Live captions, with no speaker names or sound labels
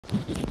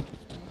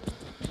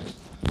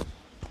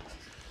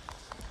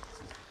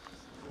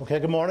Okay,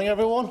 good morning,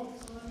 everyone.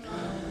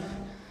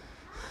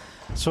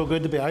 So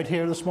good to be out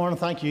here this morning.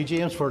 Thank you,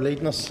 James, for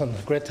leading us in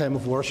a great time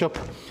of worship.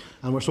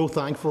 And we're so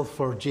thankful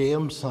for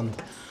James and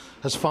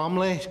his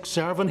family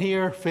serving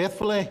here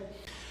faithfully,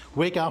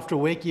 week after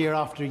week, year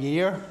after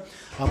year.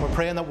 And we're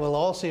praying that we'll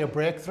all see a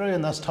breakthrough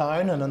in this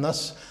town and in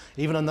this,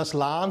 even in this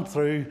land,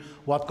 through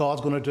what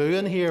God's going to do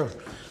in here,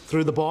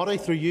 through the body,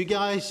 through you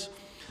guys,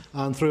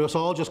 and through us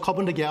all just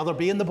coming together,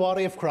 being the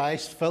body of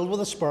Christ, filled with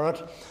the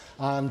Spirit,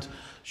 and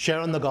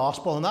sharing the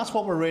gospel. And that's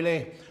what we're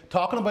really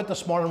talking about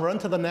this morning. We're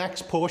into the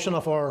next portion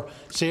of our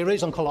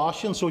series on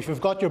Colossians. So if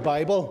you've got your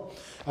Bible,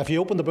 if you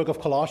open the book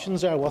of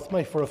Colossians there with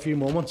me for a few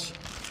moments.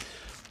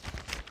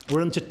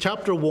 We're into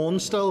chapter 1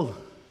 still,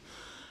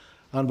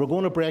 and we're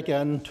going to break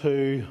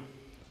into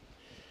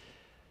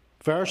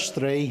verse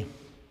 3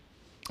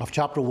 of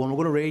chapter 1. We're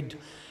going to read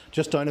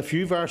just down a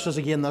few verses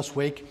again this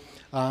week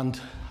and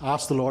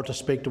ask the Lord to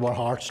speak to our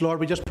hearts. Lord,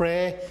 we just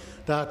pray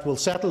that we'll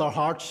settle our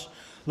hearts.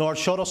 Lord,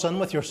 shut us in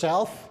with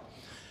yourself.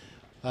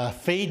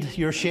 Feed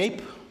your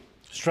sheep.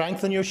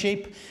 Strengthen your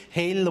sheep.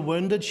 Heal the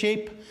wounded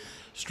sheep.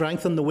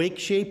 Strengthen the weak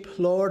sheep,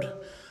 Lord.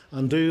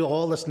 And do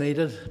all that's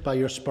needed by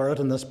your Spirit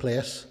in this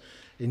place.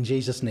 In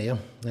Jesus' name,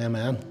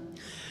 amen.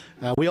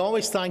 We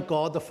always thank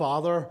God the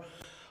Father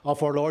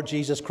of our Lord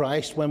Jesus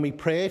Christ when we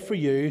pray for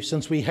you,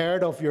 since we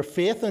heard of your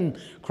faith in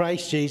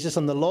Christ Jesus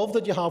and the love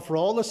that you have for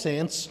all the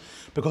saints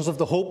because of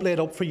the hope laid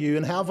up for you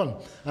in heaven.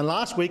 And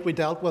last week we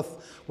dealt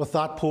with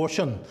that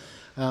portion.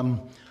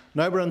 Now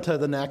we're into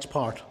the next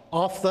part.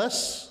 Of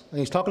this, and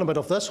he's talking about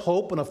of this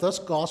hope and of this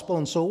gospel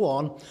and so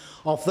on,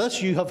 of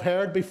this you have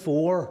heard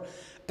before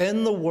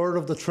in the word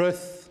of the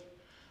truth,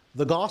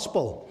 the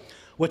gospel,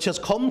 which has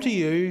come to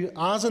you,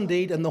 as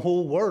indeed in the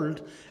whole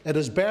world it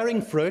is bearing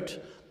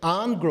fruit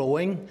and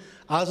growing,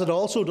 as it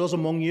also does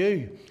among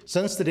you,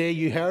 since the day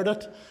you heard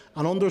it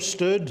and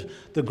understood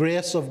the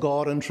grace of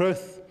God in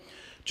truth,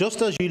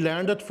 just as you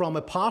learned it from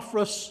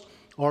Epaphras,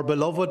 our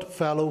beloved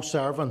fellow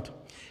servant.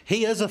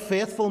 He is a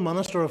faithful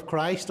minister of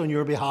Christ on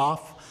your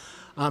behalf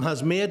and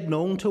has made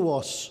known to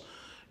us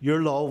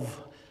your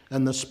love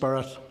in the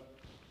Spirit.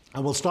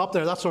 And we'll stop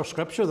there. That's our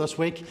scripture this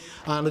week.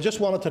 And I just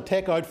wanted to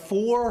take out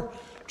 4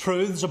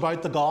 truths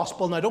about the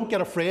gospel. Now, don't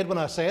get afraid when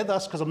I say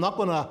this, because I'm not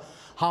going to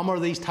hammer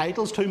these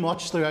titles too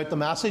much throughout the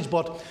message.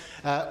 But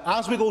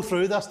as we go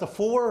through this, the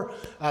 4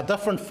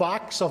 different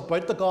facts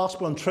about the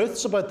gospel and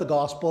truths about the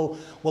gospel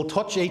will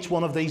touch each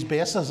one of these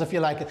bases, if you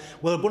like.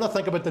 We're going to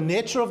think about the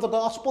nature of the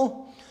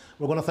gospel.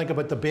 We're going to think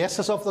about the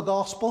basis of the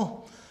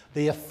gospel,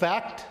 the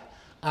effect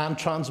and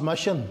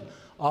transmission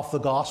of the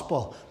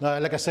gospel. Now,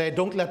 like I say,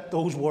 don't let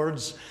those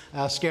words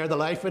scare the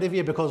life out of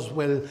you, because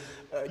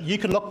you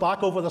can look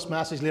back over this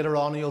message later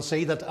on and you'll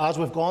see that as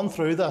we've gone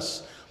through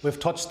this, we've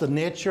touched the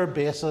nature,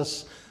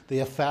 basis, the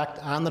effect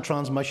and the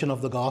transmission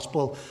of the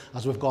gospel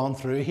as we've gone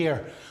through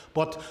here.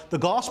 But the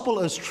gospel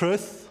is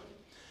truth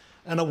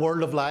in a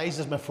world of lies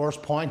is my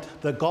first point.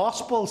 The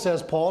gospel,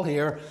 says Paul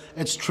here,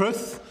 it's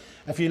truth.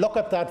 If you look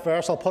at that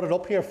verse, I'll put it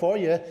up here for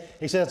you.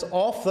 He says,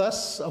 of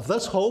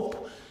this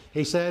hope,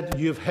 he said,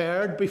 you've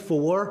heard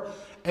before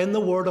in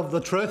the word of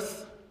the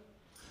truth,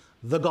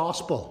 the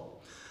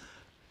gospel.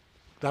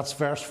 That's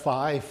verse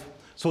 5.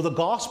 So the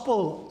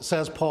gospel,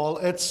 says Paul,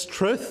 it's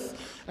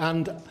truth.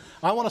 And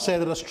I want to say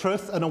that it's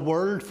truth in a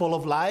world full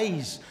of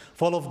lies,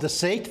 full of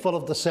deceit, full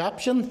of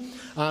deception.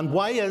 And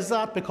why is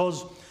that?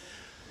 Because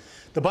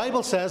the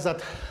Bible says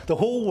that the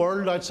whole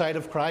world outside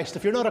of Christ,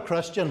 if you're not a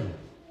Christian,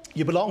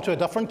 you belong to a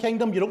different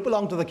kingdom. You don't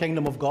belong to the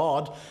kingdom of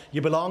God.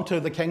 You belong to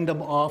the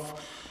kingdom of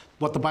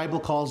what the Bible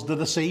calls the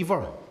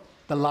deceiver,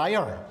 the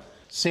liar,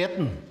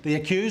 Satan, the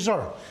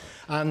accuser.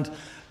 And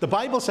the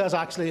Bible says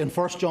actually in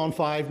 1 John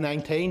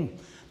 5:19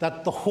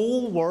 that the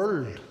whole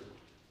world,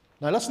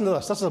 now listen to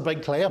this is a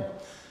big claim,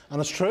 and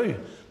it's true,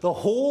 the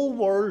whole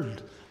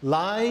world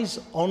lies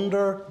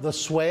under the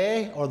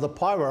sway or the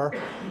power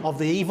of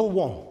the evil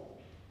one,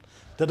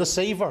 the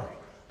deceiver,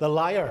 the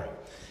liar.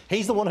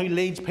 He's the one who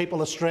leads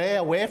people astray,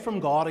 away from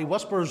God. He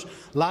whispers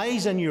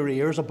lies in your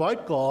ears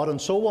about God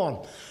and so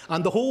on.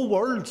 And the whole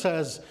world,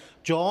 says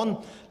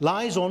John,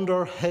 lies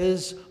under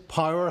his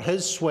power,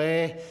 his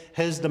sway,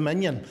 his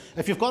dominion.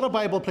 If you've got a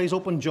Bible, please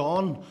open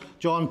John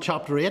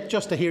chapter 8,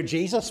 just to hear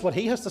Jesus, what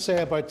he has to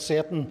say about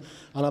Satan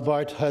and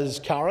about his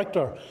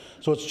character.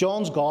 So it's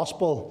John's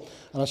Gospel,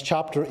 and it's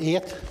chapter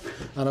 8,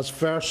 and it's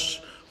verse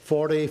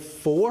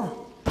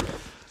 44.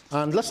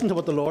 And listen to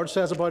what the Lord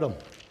says about him.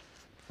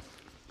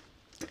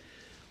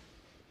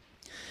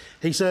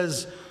 He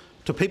says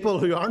to people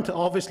who aren't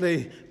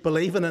obviously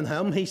believing in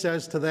him, he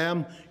says to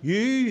them,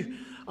 you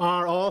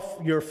are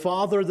of your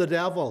father the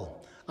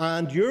devil,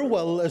 and your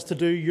will is to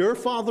do your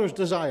father's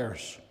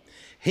desires.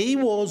 He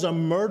was a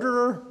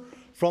murderer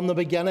from the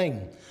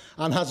beginning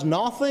and has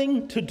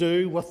nothing to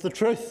do with the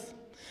truth,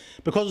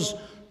 because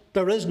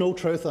there is no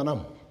truth in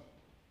him.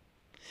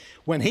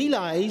 When he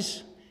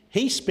lies,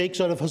 he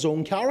speaks out of his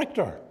own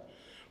character,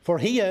 for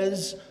he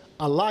is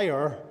a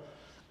liar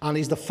and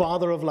he's the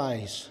father of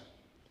lies.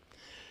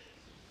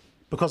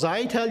 Because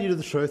I tell you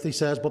the truth, he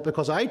says, but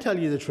because I tell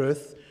you the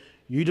truth,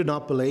 you do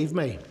not believe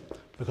me,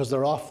 because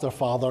they're of their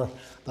father,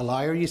 the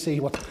liar. You see,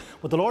 what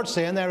the Lord's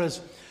saying there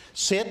is,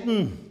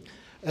 Satan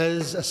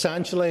is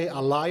essentially a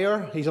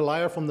liar. He's a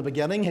liar from the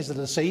beginning. He's a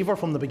deceiver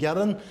from the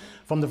beginning.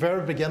 From the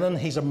very beginning,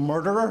 he's a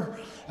murderer.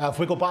 If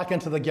we go back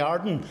into the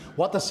garden,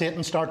 what does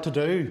Satan start to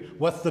do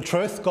with the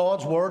truth?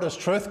 God's word is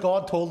truth.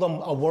 God told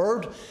them a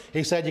word.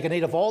 He said, you can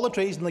eat of all the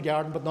trees in the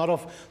garden, but not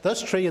of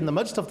this tree in the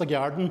midst of the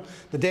garden.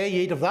 The day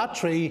you eat of that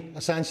tree,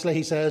 essentially,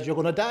 he says, you're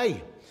going to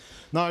die.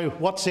 Now,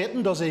 what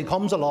Satan does, he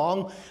comes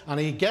along and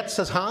he gets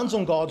his hands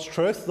on God's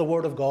truth, the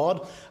Word of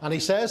God, and he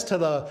says to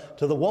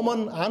the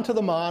woman and to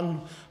the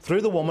man,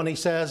 through the woman, he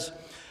says,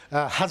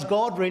 has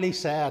God really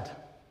said?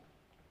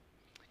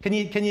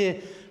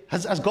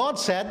 Has God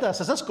said this?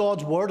 Is this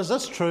God's Word? Is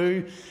this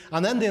true?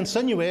 And then the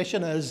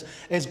insinuation is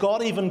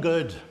God even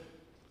good?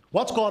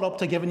 What's God up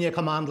to giving you a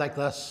command like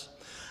this?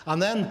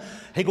 And then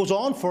he goes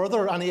on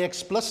further and he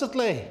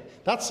explicitly,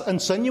 that's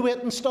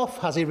insinuating stuff.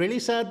 Has he really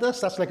said this?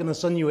 That's like an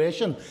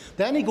insinuation.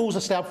 Then he goes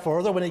a step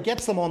further when he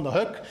gets them on the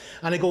hook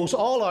and he goes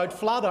all out,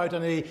 flat out,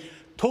 and he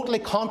totally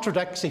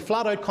contradicts, he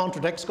flat out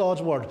contradicts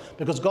God's word.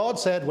 Because God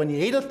said, when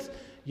you eat it,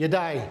 you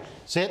die.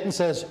 Satan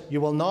says,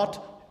 you will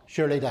not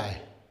surely die.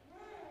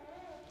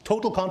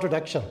 Total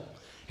contradiction.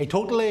 He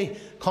totally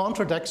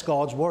contradicts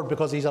God's word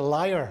because he's a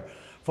liar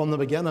from the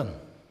beginning.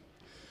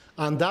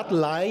 And that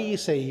lie, you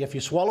see, if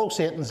you swallow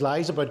Satan's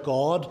lies about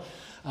God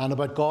and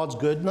about God's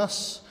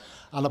goodness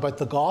and about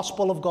the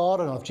gospel of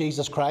God and of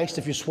Jesus Christ,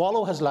 if you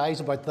swallow his lies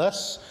about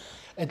this,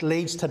 it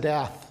leads to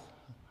death.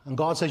 And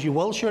God says, you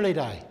will surely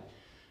die.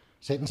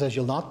 Satan says,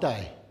 you'll not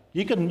die.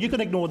 You can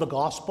ignore the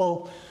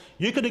gospel.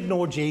 You can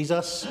ignore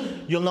Jesus.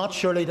 You'll not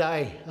surely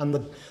die.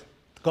 And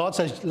God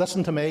says,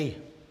 listen to me.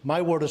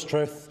 My word is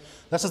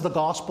truth. This is the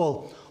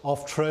gospel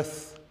of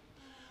truth.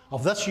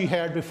 Of this you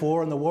heard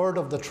before, in the word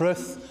of the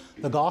truth,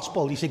 the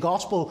gospel. You see,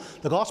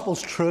 the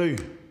gospel's true.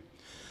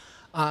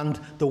 And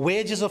the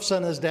wages of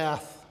sin is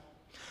death.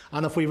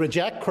 And if we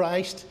reject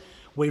Christ,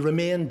 we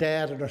remain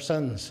dead in our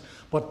sins.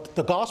 But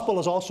the gospel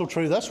is also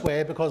true this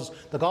way, because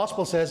the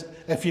gospel says,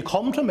 if you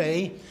come to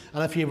me,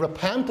 and if you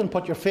repent and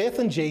put your faith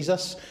in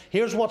Jesus,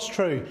 here's what's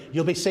true.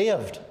 You'll be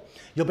saved.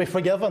 You'll be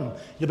forgiven.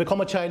 You'll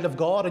become a child of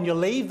God, and you'll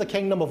leave the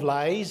kingdom of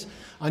lies,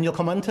 and you'll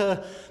come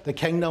into the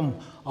kingdom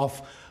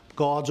of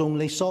God's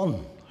only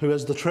Son, who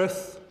is the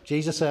truth.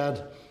 Jesus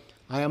said,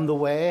 I am the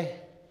way,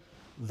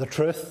 the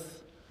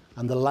truth,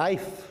 and the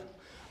life.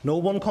 No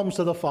one comes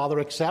to the Father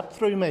except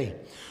through me.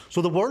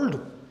 So the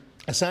world,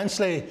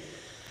 essentially,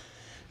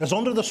 is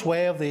under the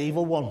sway of the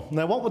evil one.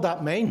 Now, what would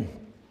that mean?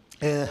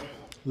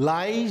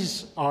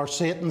 Lies are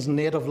Satan's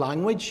native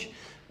language.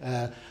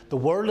 The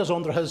world is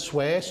under his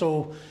sway,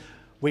 so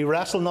we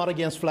wrestle not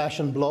against flesh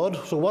and blood.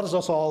 So what does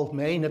this all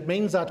mean? It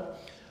means that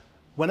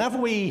whenever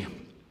we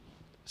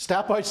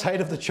step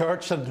outside of the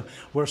church and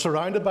we're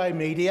surrounded by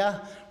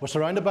media, we're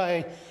surrounded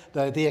by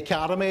the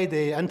academy,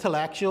 the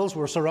intellectuals,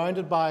 we're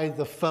surrounded by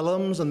the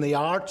films and the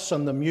arts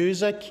and the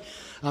music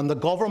and the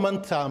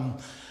government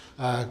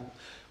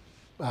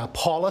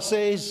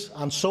policies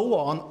and so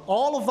on,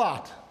 all of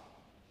that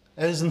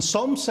is in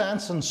some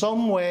sense, in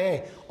some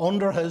way,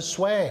 under his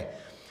sway.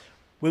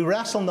 We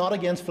wrestle not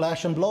against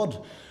flesh and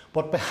blood,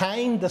 but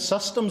behind the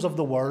systems of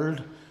the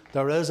world,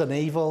 there is an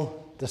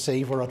evil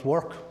deceiver at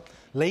work,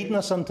 leading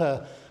us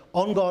into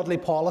ungodly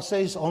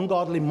policies,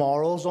 ungodly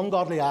morals,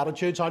 ungodly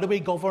attitudes. How do we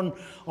govern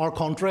our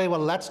country? Well,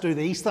 let's do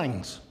these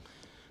things.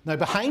 Now,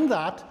 behind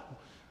that,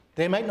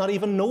 they might not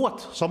even know it.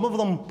 Some of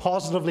them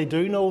positively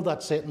do know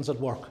that Satan's at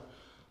work.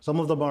 Some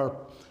of them are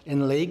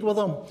in league with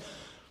him.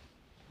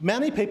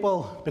 Many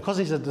people, because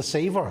he's a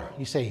deceiver,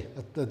 you see,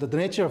 the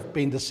nature of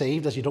being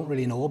deceived is you don't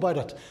really know about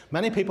it.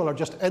 Many people are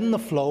just in the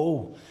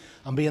flow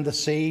and being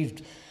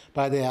deceived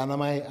by the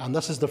enemy, and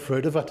this is the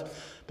fruit of it.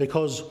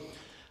 Because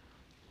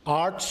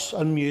arts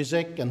and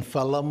music and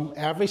film,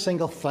 every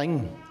single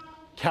thing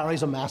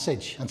carries a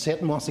message, and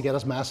Satan wants to get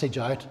his message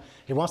out.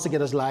 He wants to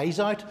get his lies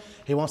out.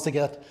 He wants to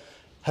get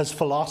his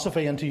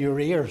philosophy into your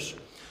ears.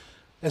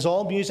 Is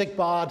all music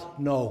bad?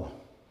 No.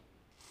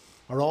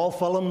 Are all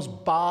films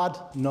bad?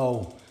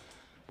 No.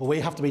 But we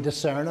have to be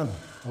discerning.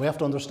 We have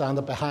to understand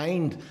that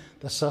behind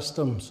the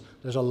systems,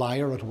 there's a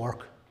liar at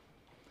work.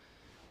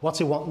 What's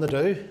he wanting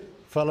to do?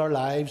 Fill our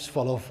lives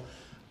full of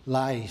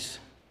lies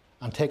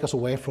and take us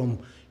away from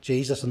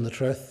Jesus and the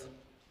truth.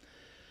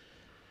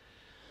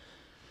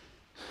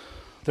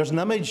 There's an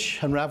image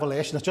in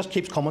Revelation that just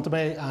keeps coming to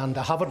me, and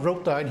I have it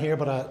wrote down here,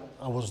 but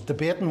I was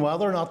debating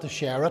whether or not to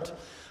share it.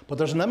 But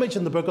there's an image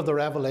in the book of the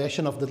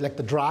Revelation of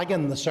the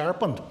dragon, the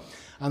serpent.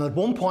 And at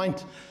one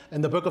point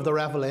in the book of the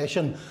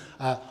Revelation,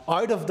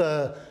 out of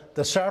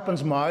the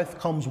serpent's mouth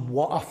comes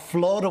a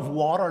flood of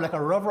water, like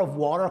a river of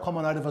water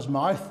coming out of his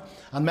mouth.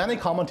 And many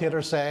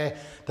commentators say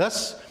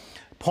this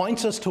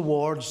points us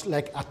towards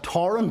like a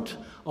torrent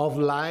of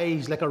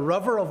lies, like a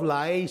river of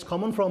lies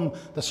coming from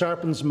the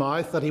serpent's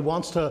mouth that he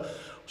wants to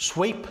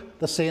sweep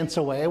the saints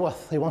away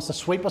with. He wants to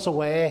sweep us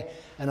away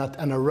in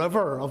a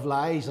river of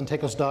lies and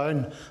take us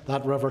down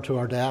that river to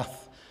our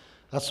death.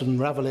 That's in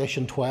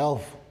Revelation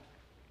 12.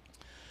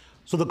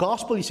 So the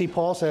gospel, you see,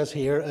 Paul says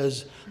here,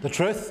 is the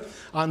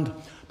truth. And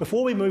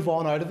before we move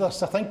on out of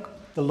this, I think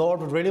the Lord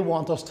would really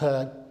want us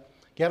to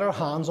get our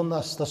hands on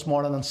this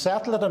morning and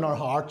settle it in our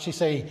hearts, you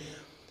see,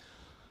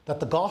 that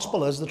the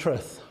gospel is the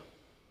truth.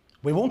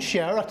 We won't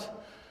share it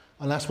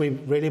unless we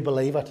really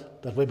believe it,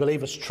 that we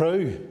believe it's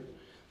true,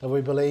 that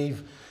we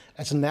believe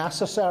it's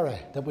necessary,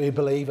 that we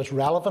believe it's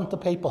relevant to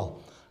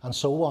people, and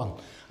so on.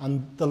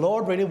 And the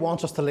Lord really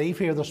wants us to leave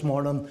here this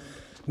morning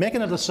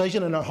making a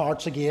decision in our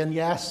hearts again.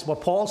 Yes,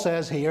 what Paul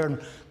says here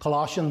in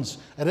Colossians,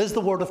 it is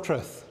the word of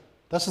truth.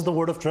 This is the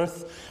word of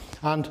truth.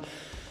 And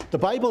the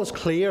Bible is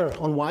clear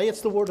on why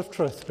it's the word of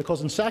truth,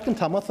 because in 2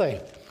 Timothy,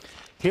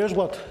 here's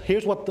what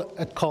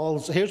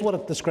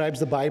it describes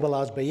the Bible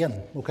as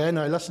being. Okay,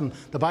 now listen,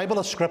 the Bible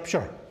is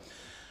scripture.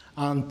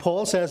 And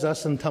Paul says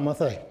this in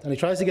Timothy, and he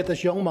tries to get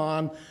this young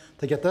man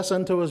to get this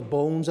into his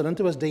bones and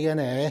into his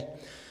DNA.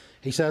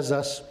 He says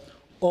this: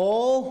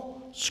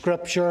 all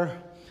scripture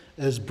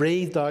is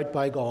breathed out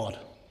by God,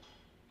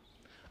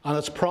 and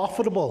it's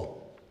profitable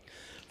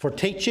for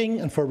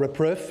teaching and for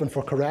reproof and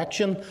for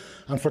correction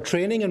and for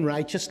training in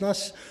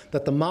righteousness,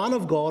 that the man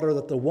of God or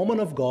that the woman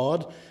of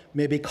God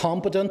may be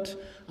competent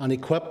and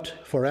equipped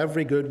for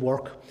every good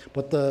work.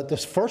 But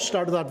this first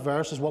start of that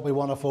verse is what we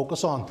want to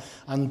focus on.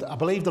 And I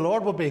believe the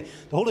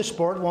Holy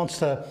Spirit wants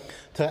to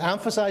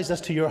emphasize this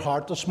to your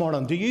heart this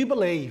morning. Do you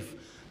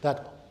believe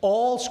that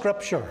all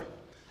Scripture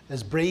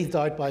is breathed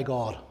out by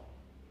God?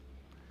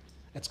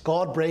 It's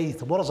God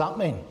breathed. What does that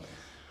mean?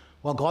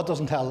 Well, God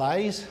doesn't tell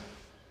lies,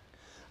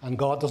 and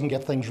God doesn't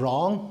get things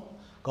wrong.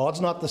 God's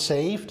not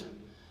deceived.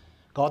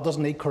 God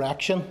doesn't need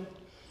correction.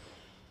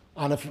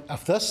 And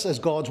if this is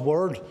God's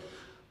word,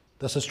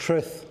 this is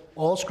truth.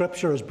 All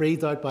Scripture is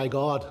breathed out by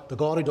God, the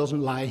God who doesn't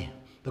lie,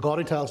 the God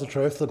who tells the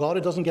truth, the God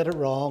who doesn't get it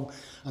wrong,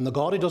 and the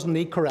God who doesn't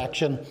need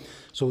correction.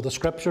 So the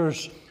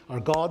Scriptures are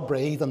God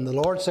breathed, and the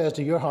Lord says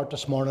to your heart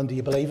this morning, do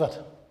you believe it?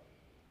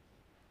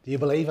 Do you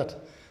believe it?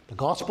 The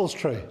Gospel's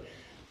true.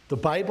 The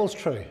Bible's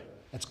true.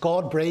 It's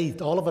God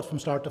breathed, all of it from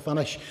start to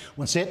finish.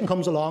 When Satan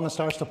comes along and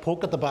starts to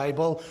poke at the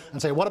Bible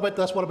and say, what about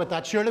this, what about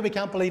that? Surely we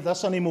can't believe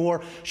this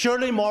anymore.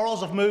 Surely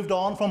morals have moved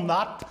on from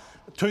that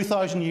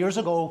 2,000 years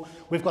ago.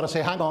 We've got to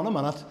say, hang on a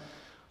minute.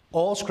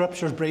 All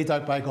Scripture is breathed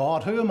out by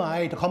God. Who am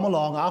I to come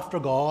along after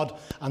God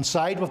and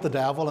side with the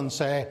devil and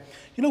say,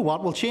 you know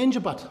what, we'll change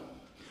a bit.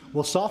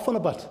 We'll soften a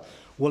bit.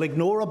 We'll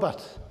ignore a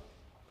bit.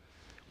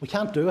 We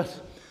can't do it.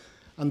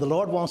 And the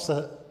Lord wants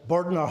to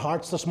burden our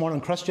hearts this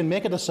morning. Christian,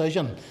 make a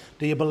decision.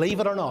 Do you believe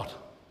it or not?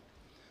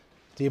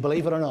 Do you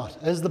believe it or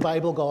not? Is the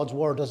Bible God's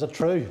word? Is it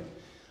true?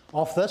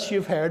 Of this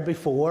you've heard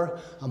before,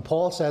 and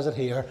Paul says it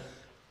here,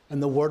 in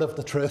the word of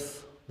the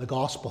truth, the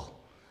gospel.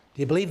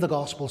 Do you believe the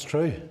gospel's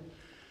true?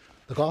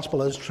 The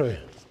gospel is true.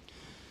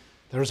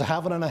 There is a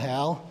heaven and a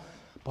hell,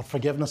 but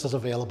forgiveness is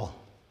available.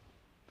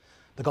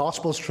 The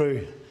gospel's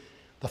true.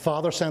 The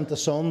Father sent the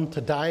Son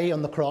to die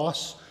on the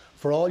cross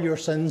for all your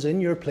sins in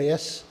your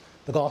place.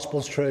 The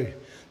gospel's true.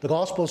 The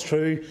gospel's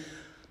true.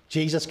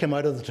 Jesus came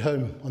out of the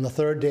tomb. On the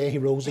third day, he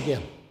rose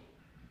again.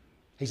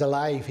 He's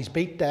alive. He's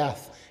beat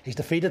death. He's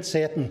defeated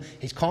Satan.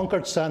 He's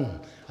conquered sin.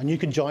 And you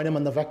can join him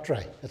in the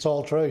victory. It's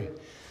all true.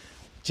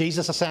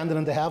 Jesus ascended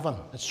into heaven.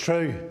 It's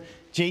true.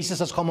 Jesus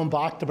is coming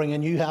back to bring a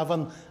new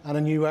heaven and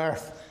a new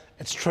earth.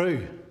 It's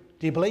true.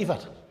 Do you believe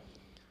it?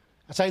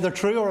 It's either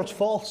true or it's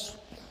false.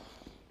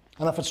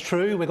 And if it's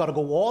true, we've got to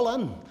go all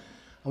in.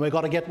 And we've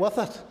got to get with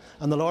it.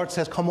 And the Lord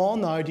says, come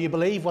on now, do you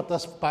believe what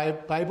this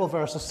Bible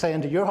verse is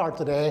saying to your heart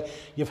today?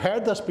 You've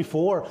heard this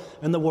before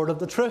in the word of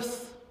the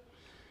truth.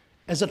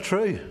 Is it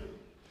true?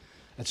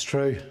 It's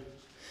true.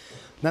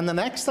 Then the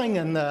next thing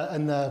in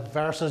the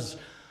verses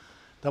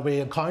that we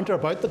encounter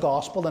about the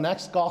gospel, the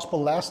next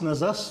gospel lesson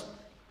is this.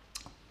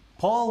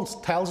 Paul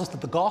tells us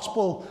that the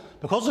gospel,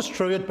 because it's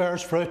true, it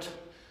bears fruit.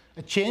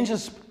 It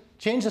changes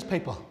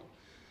people.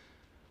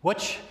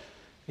 Which...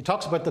 He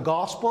talks about the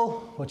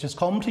gospel, which has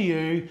come to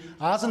you,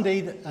 as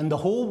indeed in the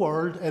whole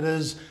world, it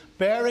is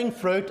bearing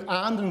fruit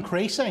and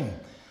increasing.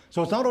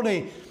 So it's not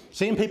only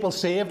seeing people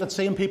saved, it's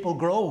seeing people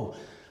grow.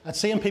 It's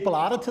seeing people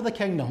added to the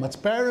kingdom. It's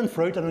bearing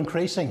fruit and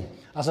increasing,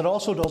 as it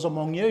also does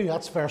among you.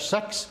 That's verse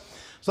 6.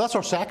 So that's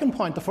our second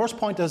point. The first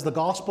point is the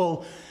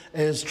gospel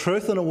is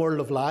truth in a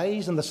world of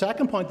lies. And the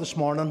second point this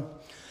morning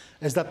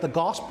is that the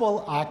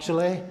gospel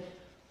actually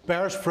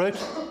bears fruit.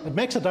 It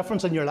makes a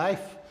difference in your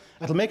life.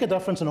 It'll make a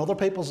difference in other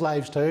people's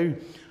lives too,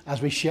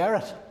 as we share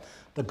it.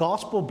 The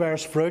gospel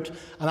bears fruit,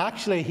 and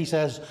actually, he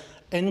says,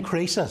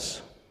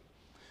 increases.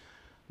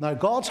 Now,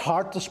 God's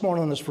heart this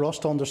morning is for us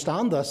to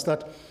understand this,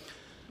 that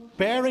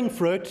bearing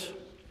fruit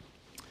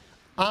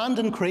and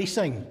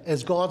increasing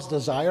is God's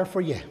desire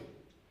for you.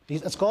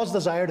 It's God's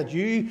desire that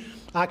you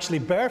actually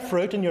bear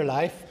fruit in your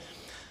life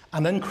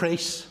and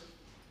increase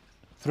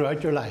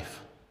throughout your life.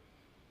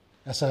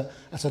 It's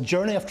a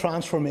journey of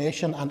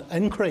transformation and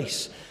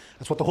increase.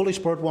 That's what the Holy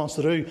Spirit wants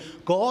to do.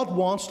 God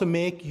wants to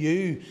make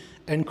you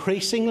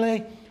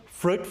increasingly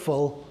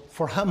fruitful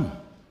for Him.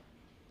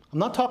 I'm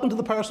not talking to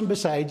the person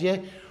beside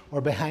you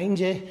or behind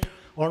you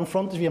or in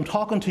front of you. I'm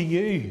talking to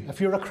you.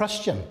 If you're a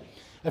Christian,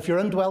 if you're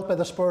indwelt by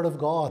the Spirit of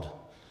God,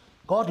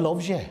 God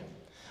loves you.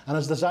 And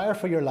His desire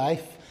for your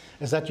life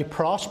is that you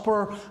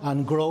prosper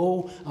and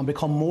grow and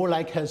become more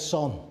like His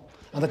Son.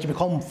 And that you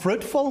become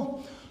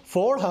fruitful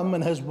for Him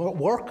in His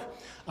work,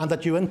 and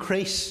that you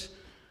increase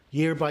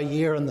year by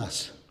year in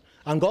this.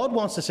 And God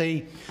wants to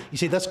see, you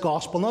see, this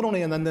gospel, not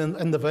only in the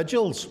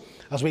individuals,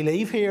 as we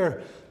leave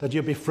here, that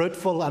you be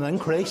fruitful and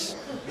increase.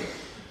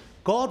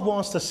 God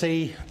wants to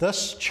see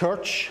this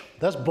church,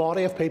 this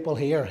body of people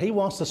here, He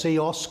wants to see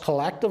us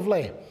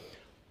collectively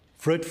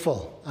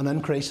fruitful and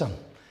increasing.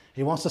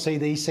 He wants to see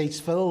these seats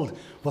filled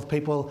with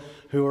people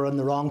who are in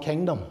the wrong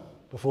kingdom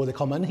before they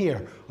come in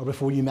here, or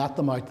before you met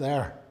them out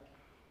there.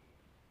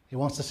 He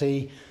wants to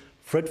see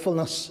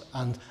fruitfulness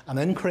and an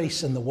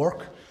increase in the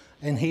work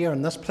in here,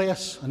 in this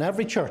place, in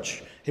every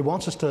church. He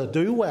wants us to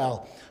do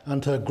well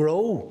and to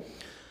grow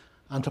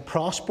and to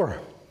prosper.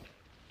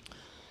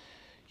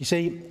 You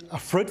see, a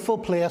fruitful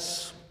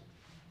place,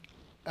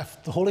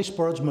 if the Holy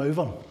Spirit's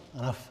moving,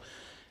 and if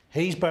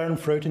He's bearing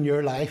fruit in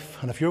your life,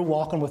 and if you're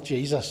walking with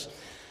Jesus,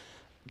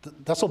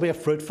 this will be a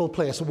fruitful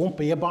place. It won't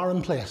be a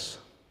barren place.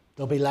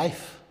 There'll be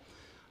life.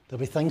 There'll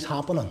be things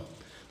happening.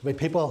 There'll be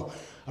people.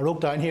 I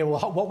wrote down here,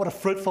 well, what would a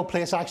fruitful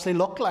place actually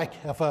look like?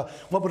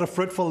 What would a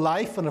fruitful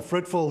life and a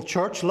fruitful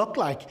church look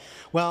like?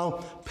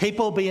 Well,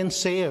 people being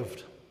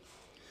saved,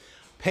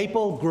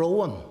 people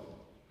growing,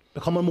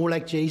 becoming more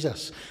like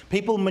Jesus,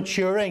 people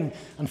maturing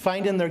and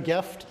finding their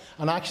gift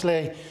and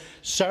actually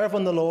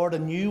serving the Lord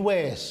in new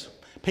ways,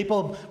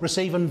 people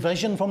receiving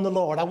vision from the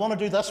Lord. I want to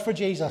do this for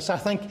Jesus. I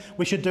think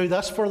we should do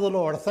this for the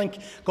Lord. I think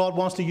God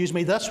wants to use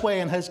me this way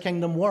in His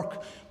kingdom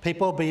work.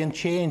 People being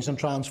changed and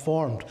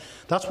transformed.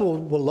 That's what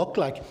it will look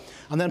like.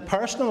 And then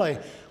personally,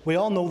 we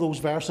all know those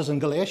verses in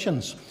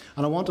Galatians,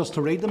 and I want us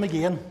to read them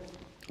again.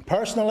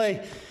 Personally,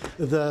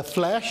 the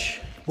flesh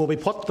will be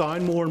put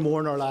down more and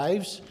more in our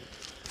lives,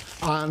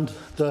 and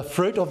the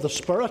fruit of the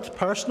Spirit,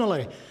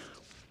 personally,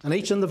 and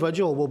each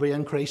individual will be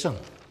increasing.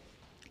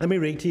 Let me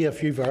read to you a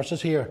few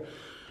verses here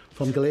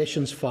from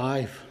Galatians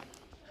 5.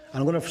 And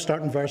I'm going to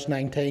start in verse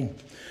 19.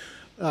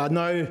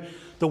 Now,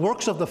 the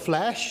works of the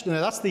flesh, now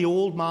that's the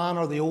old man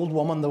or the old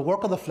woman. The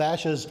work of the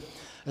flesh is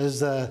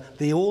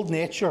the old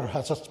nature,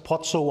 as it's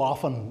put so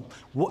often.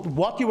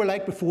 What you were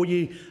like before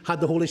you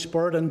had the Holy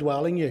Spirit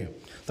indwelling you.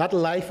 That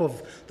life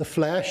of the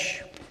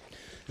flesh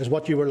is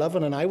what you were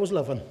living and I was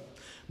living.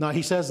 Now,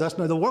 he says this,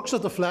 now the works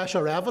of the flesh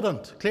are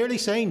evident, clearly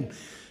seen.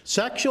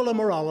 Sexual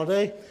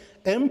immorality,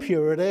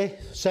 impurity,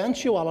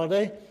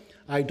 sensuality,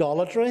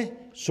 idolatry,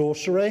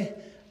 sorcery,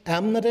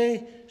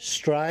 enmity,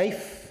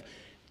 strife,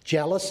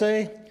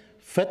 jealousy,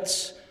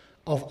 fits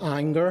of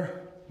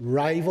anger,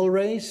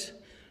 rivalries,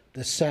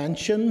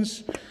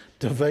 dissensions,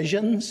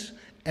 divisions,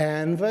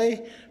 envy,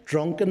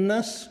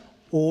 drunkenness,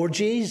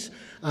 orgies,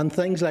 and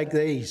things like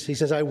these. He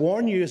says, I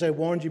warn you, as I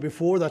warned you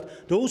before,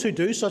 that those who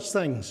do such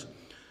things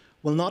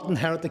will not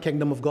inherit the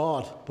kingdom of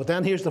God. But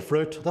then here's the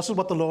fruit. This is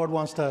what the Lord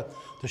wants to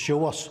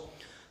show us.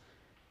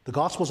 The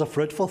gospel is a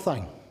fruitful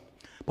thing.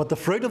 But the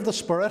fruit of the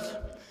Spirit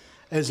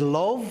is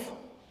love,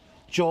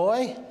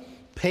 joy,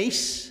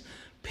 peace,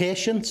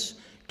 patience,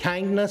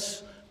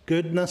 kindness,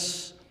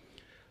 goodness,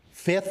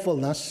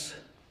 faithfulness,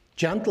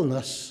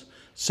 gentleness,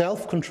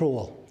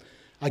 self-control.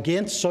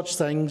 Against such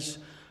things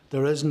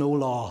there is no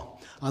law.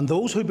 And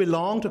those who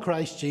belong to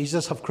Christ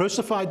Jesus have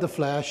crucified the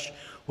flesh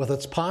with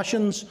its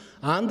passions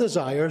and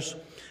desires.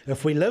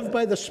 If we live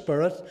by the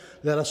Spirit,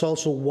 let us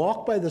also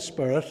walk by the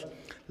Spirit.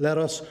 Let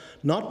us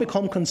not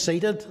become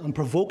conceited and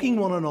provoking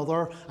one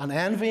another and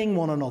envying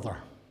one another.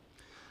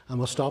 And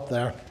we'll stop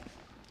there.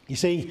 You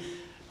see,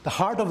 the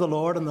heart of the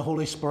Lord and the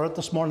Holy Spirit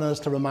this morning is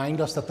to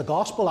remind us that the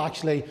gospel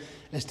actually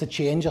is to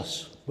change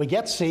us. We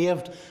get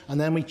saved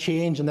and then we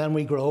change and then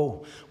we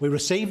grow. We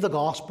receive the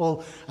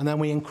gospel and then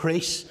we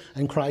increase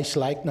in Christ's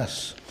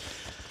likeness.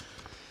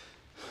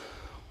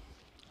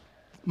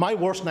 My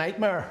worst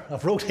nightmare,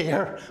 I've wrote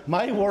here,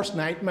 my worst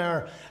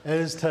nightmare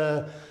is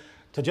to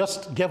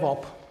just give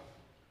up.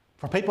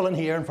 For people in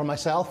here and for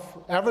myself,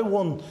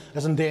 everyone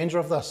is in danger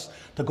of this,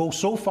 to go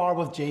so far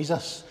with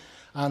Jesus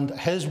and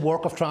His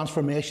work of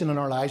transformation in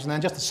our lives, and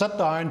then just to sit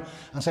down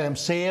and say, I'm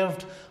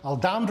saved, I'll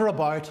dander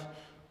about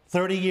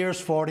 30 years,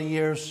 40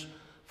 years,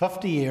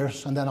 50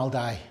 years, and then I'll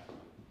die.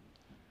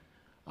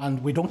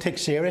 And we don't take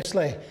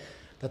seriously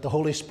that the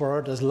Holy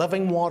Spirit is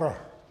living water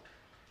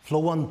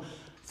flowing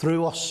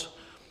through us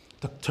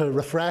to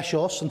refresh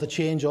us and to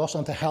change us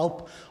and to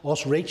help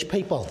us reach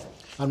people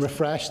and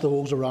refresh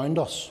those around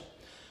us.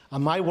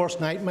 And my worst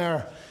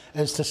nightmare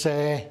is to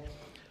say,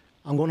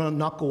 I'm going to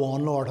not go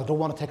on, Lord. I don't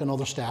want to take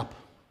another step.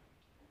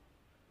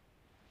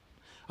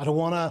 I don't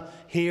want to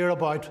hear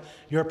about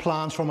your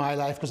plans for my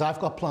life, because I've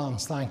got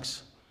plans,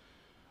 thanks.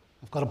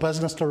 I've got a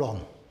business to run.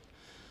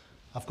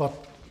 I've got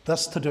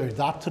this to do,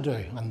 that to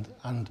do.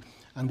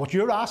 And what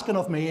you're asking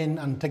of me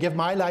and to give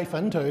my life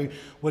into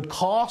would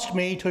cost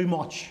me too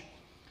much.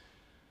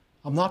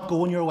 I'm not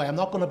going your way. I'm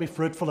not going to be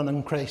fruitful and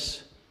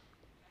increase.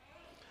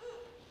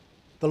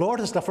 The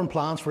Lord has different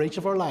plans for each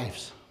of our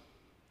lives.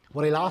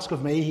 What he'll ask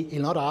of me,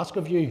 he'll not ask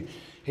of you.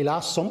 He'll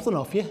ask something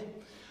of you.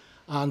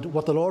 And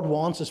what the Lord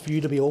wants is for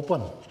you to be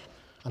open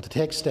and to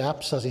take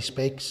steps as he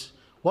speaks.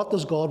 What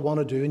does God want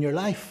to do in your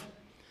life?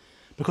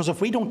 Because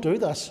if we don't do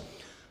this,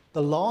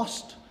 the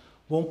lost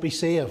won't be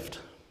saved.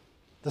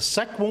 The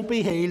sick won't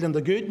be healed, and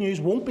the good news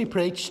won't be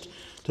preached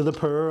to the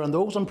poor, and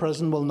those in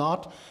prison will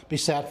not be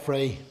set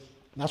free.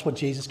 And that's what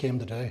Jesus came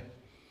to do. And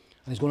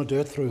he's going to do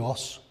it through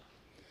us.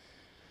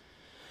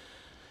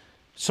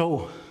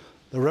 So,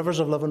 the rivers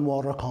of living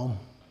water come.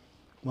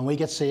 When we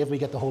get saved, we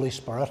get the Holy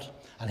Spirit.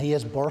 And he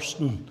is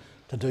bursting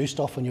to do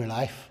stuff in your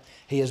life.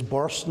 He is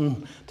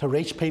bursting to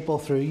reach people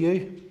through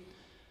you,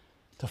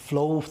 to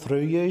flow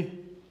through you,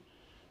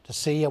 to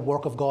see a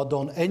work of God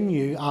done in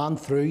you and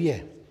through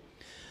you.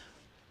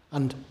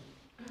 And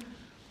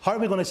how are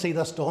we going to see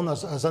this done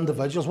as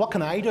individuals? What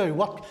can I do?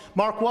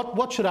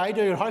 What should I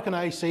do? How can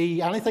I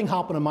see anything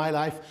happen in my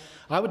life?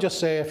 I would just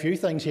say a few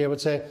things here. I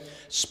would say,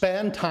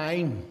 spend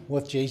time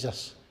with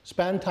Jesus.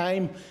 Spend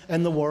time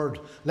in the Word.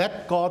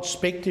 Let God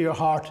speak to your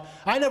heart.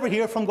 I never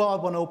hear from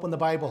God when I open the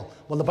Bible.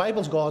 Well, the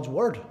Bible's God's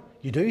Word.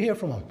 You do hear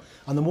from Him.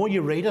 And the more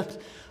you read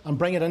it and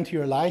bring it into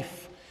your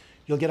life,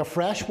 you'll get a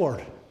fresh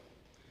word.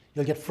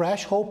 You'll get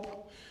fresh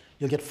hope.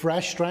 You'll get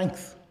fresh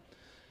strength.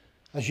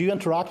 As you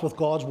interact with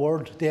God's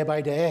Word day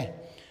by day,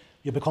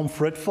 you become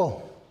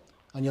fruitful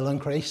and you'll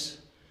increase.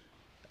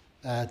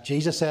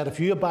 Jesus said, if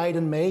you abide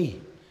in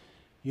me,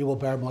 you will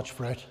bear much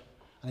fruit.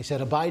 And he said,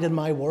 abide in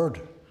my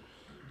Word.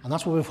 And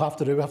that's what we have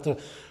to do. We have to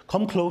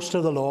come close to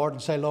the Lord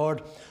and say,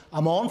 Lord,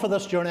 I'm on for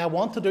this journey. I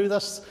want to do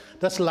this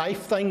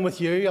life thing with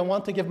you. I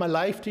want to give my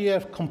life to you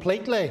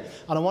completely.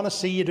 And I want to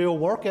see you do a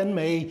work in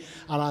me.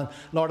 And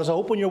Lord, as I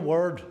open your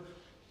Word,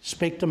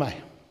 speak to me.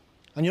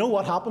 And you know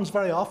what happens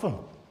very often?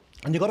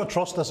 And you've got to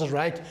trust this is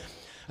right.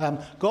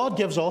 God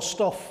gives us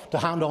stuff to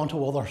hand on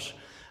to others.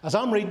 As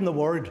I'm reading the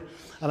Word,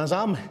 and as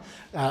I'm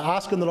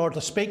asking the Lord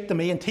to speak to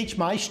me and teach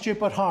my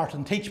stupid heart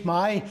and teach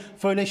my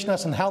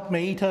foolishness and help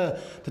me to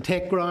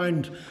take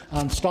ground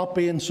and stop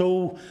being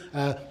so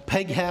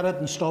pig-headed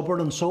and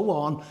stubborn and so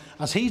on,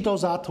 as He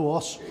does that to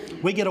us,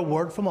 we get a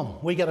word from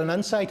Him. We get an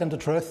insight into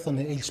truth, and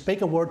He'll speak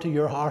a word to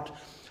your heart,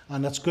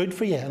 and it's good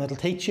for you and it'll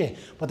teach you.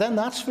 But then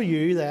that's for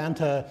you then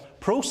to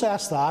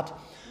process that,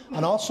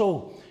 and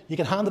also you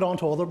can hand it on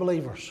to other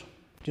believers.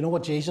 Do you know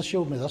what Jesus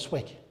showed me this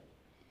week?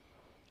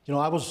 You know,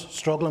 I was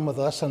struggling with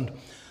this, and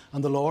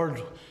the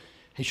Lord,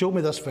 He showed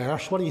me this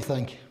verse. What do you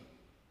think?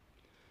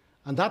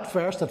 And that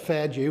verse that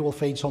fed you will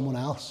feed someone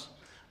else.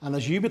 And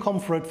as you become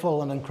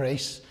fruitful and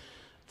increase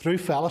through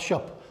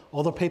fellowship,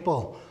 other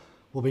people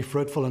will be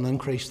fruitful and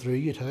increase through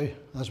you too.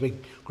 As we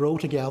grow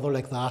together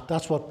like that,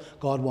 that's what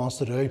God wants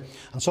to do.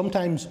 And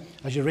sometimes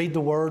as you read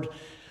the Word,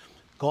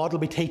 God will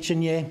be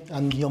teaching you,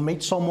 and you'll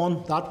meet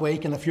someone that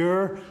week, and if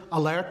you're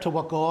alert to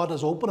what God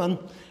is opening,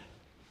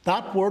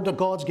 that word that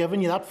God's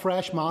given you, that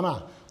fresh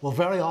manna, will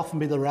very often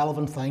be the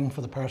relevant thing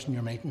for the person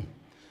you're meeting.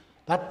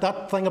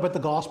 That thing about the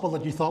gospel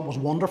that you thought was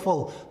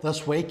wonderful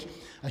this week,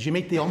 as you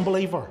meet the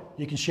unbeliever,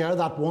 you can share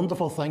that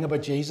wonderful thing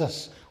about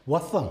Jesus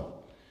with them.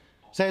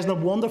 Say, isn't it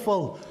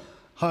wonderful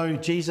how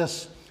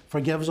Jesus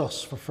forgives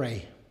us for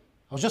free?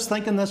 I was just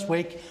thinking this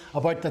week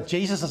about that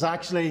Jesus is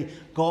actually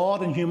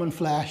God in human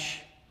flesh.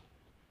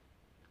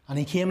 And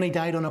He came and He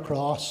died on a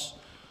cross,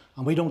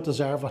 and we don't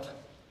deserve it.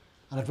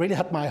 And it really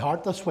hit my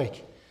heart this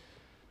week,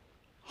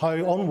 how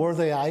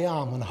unworthy I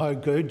am and how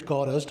good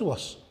God is to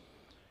us.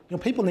 You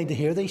know, people need to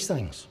hear these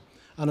things.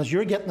 And as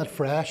you're getting it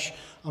fresh,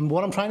 and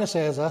what I'm trying to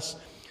say is this,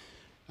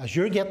 as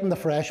you're getting the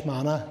fresh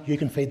manna, you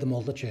can feed the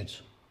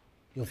multitudes.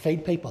 You'll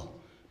feed people.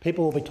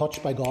 People will be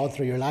touched by God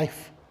through your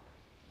life.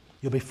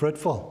 You'll be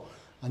fruitful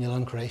and you'll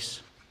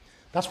increase.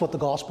 That's what the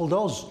gospel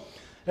does.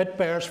 It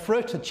bears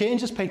fruit. It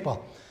changes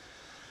people.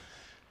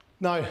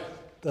 Now,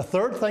 the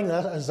third thing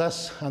is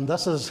this, and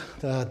this is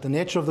the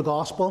nature of the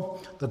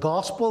gospel. The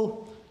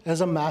gospel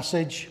is a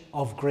message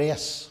of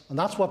grace. And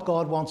that's what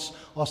God wants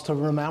us to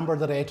remember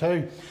today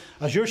too.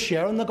 As you're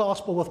sharing the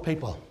gospel with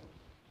people,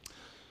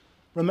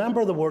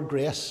 remember the word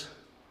grace.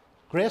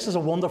 Grace is a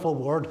wonderful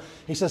word.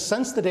 He says,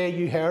 since the day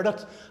you heard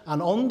it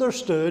and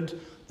understood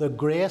the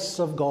grace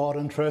of God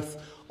in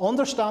truth.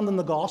 Understanding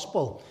the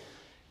gospel,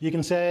 you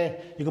can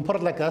put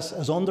it like this,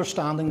 is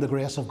understanding the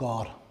grace of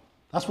God.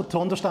 That's what to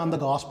understand the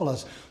gospel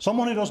is.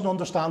 Someone who doesn't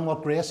understand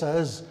what grace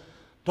is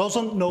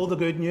doesn't know the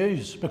good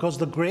news, because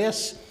the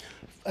grace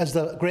is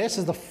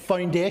the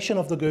foundation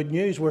of the good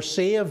news. We're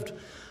saved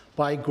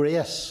by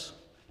grace.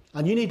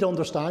 And you need to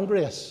understand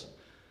grace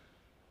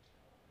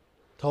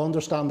to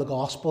understand the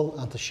gospel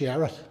and to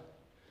share it.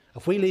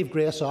 If we leave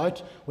grace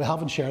out, we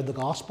haven't shared the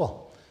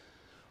gospel.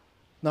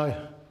 Now,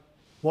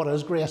 what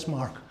is grace,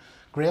 Mark?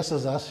 Grace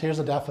is this. Here's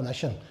the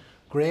definition.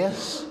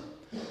 Grace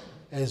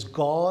is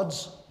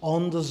God's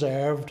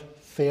undeserved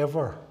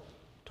favour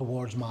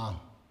towards man.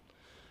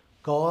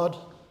 God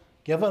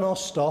giving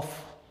us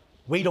stuff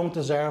we don't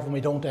deserve and we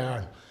don't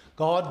earn.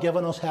 God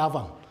giving us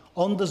heaven.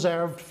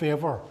 Undeserved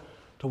favour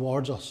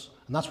towards us.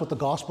 And that's what the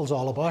gospel's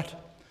all about.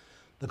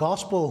 The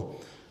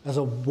gospel is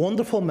a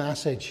wonderful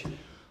message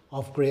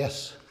of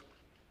grace.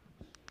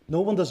 No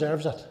one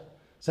deserves it,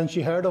 since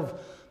you heard of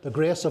the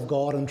grace of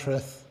God and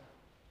truth.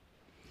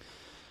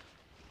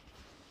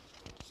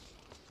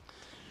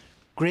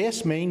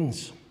 Grace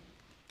means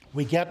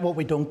we get what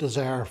we don't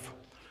deserve.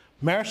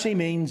 Mercy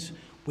means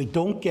we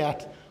don't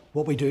get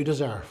what we do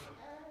deserve.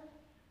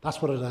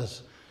 That's what it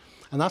is.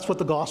 And that's what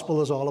the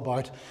gospel is all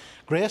about.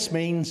 Grace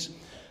means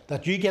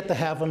that you get to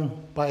heaven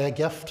by a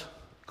gift.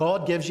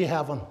 God gives you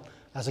heaven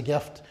as a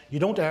gift. You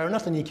don't earn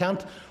it, and you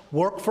can't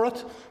work for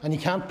it, and you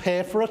can't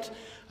pay for it,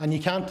 and you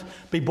can't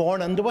be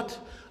born into it,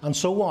 and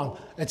so on.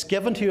 It's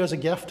given to you as a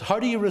gift. How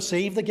do you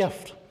receive the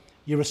gift?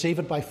 You receive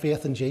it by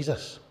faith in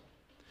Jesus.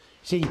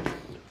 See,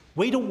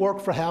 we don't work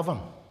for heaven.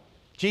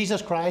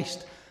 Jesus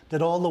Christ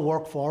did all the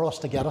work for us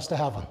to get us to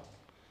heaven.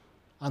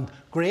 And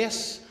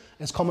grace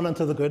is coming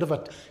into the good of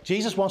it.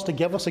 Jesus wants to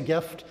give us a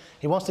gift.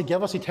 He wants to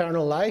give us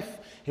eternal life.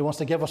 He wants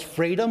to give us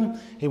freedom.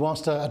 He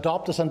wants to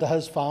adopt us into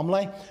his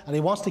family. And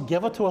he wants to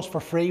give it to us for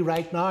free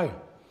right now.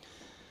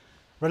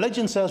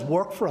 Religion says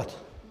work for it.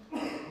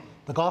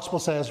 The gospel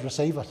says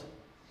receive it.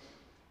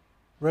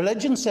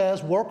 Religion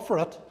says work for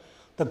it.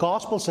 The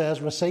gospel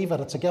says receive it.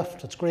 It's a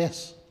gift. It's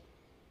grace.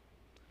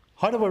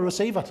 How do we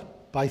receive it?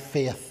 By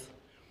faith.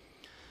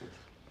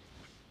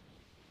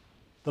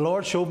 The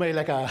Lord showed me,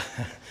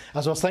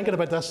 as I was thinking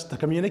about this, to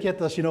communicate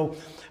this,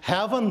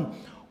 heaven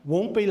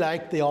won't be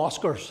like the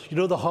Oscars.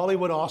 The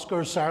Hollywood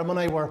Oscars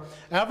ceremony where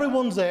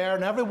everyone's there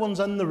and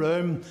everyone's in the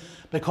room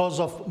because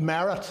of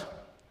merit,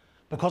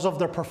 because of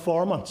their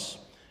performance.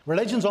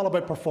 Religion's all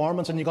about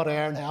performance, and you've got to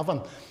earn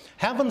heaven.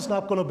 Heaven's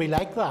not going to be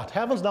like that.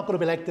 Heaven's not going to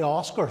be like the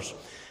Oscars.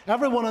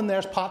 Everyone in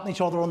there's patting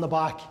each other on the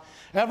back.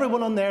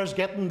 Everyone in there is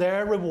getting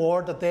their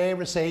reward that they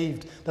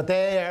received, that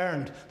they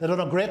earned. They did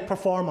a great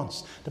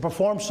performance. They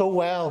performed so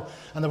well,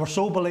 and they were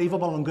so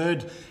believable and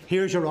good.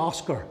 Here's your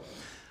Oscar.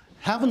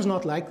 Heaven's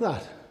not like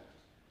that.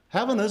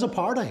 Heaven is a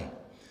party.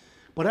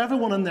 But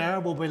everyone in there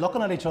will be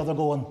looking at each other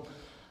going,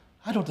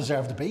 I don't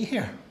deserve to be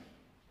here.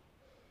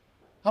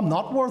 I'm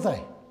not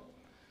worthy.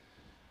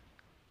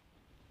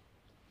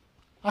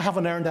 I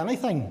haven't earned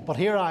anything, but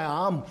here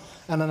I am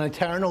in an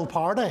eternal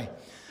party.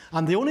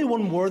 And the only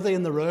one worthy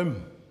in the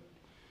room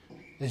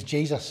is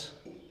Jesus.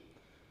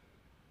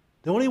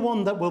 The only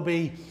one that will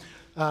be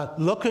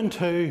looking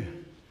to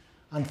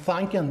and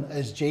thanking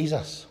is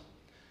Jesus.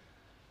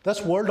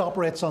 This world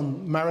operates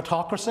on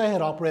meritocracy.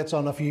 It operates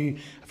on if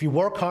you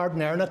work hard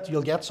and earn it,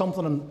 you'll get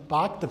something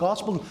back. The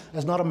gospel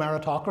is not a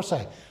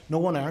meritocracy. No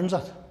one earns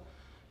it.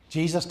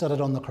 Jesus did it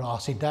on the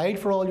cross. He died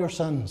for all your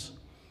sins.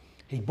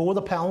 He bore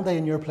the penalty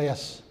in your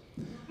place.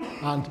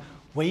 And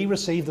we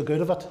receive the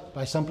good of it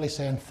by simply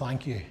saying,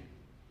 thank you.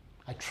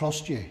 I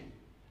trust you.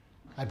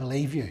 I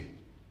believe you.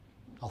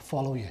 I'll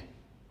follow you.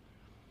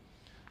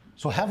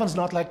 So heaven's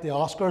not like the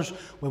Oscars.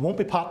 We won't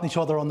be patting each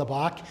other on the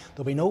back.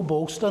 There'll be no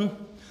boasting.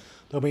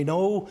 There'll be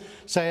no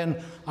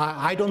saying,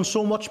 I done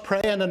so much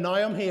praying and now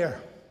I'm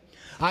here.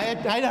 I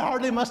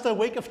hardly missed a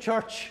week of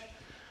church.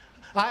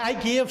 I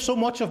gave so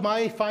much of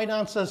my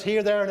finances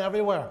here, there and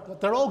everywhere.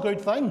 They're all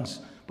good things,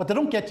 but they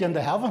don't get you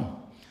into heaven.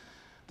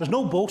 There's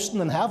no boasting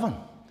in heaven.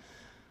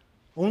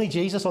 Only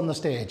Jesus on the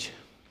stage.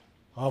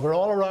 We're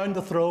all around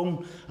the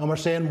throne and we're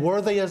saying,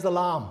 worthy is the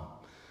Lamb.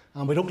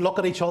 And we don't look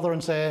at each other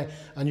and say,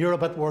 and you're a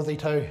bit worthy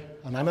too,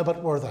 and I'm a bit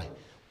worthy.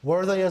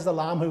 Worthy is the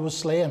Lamb who was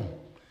slain.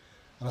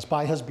 And it's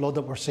by his blood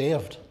that we're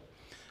saved.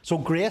 So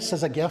grace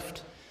is a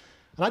gift.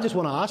 And I just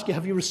want to ask you,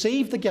 have you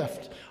received the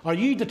gift? Are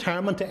you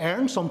determined to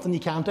earn something you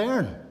can't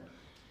earn?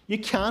 You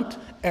can't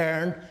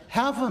earn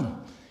heaven.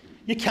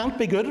 You can't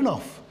be good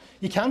enough.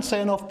 You can't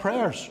say enough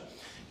prayers.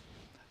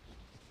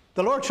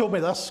 The Lord showed me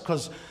this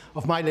because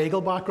of my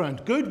legal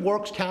background. Good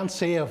works can't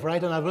save,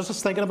 right? And I was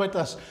just thinking about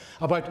this,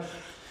 about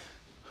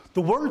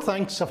the world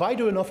thinks if I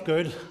do enough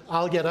good,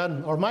 I'll get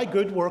in, or my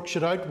good works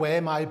should outweigh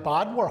my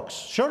bad works.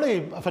 Surely,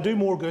 if I do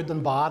more good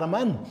than bad, I'm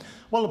in.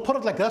 Well, to put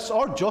it like this,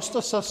 our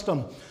justice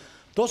system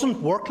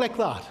doesn't work like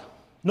that.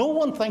 No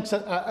one thinks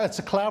that it's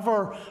a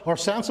clever or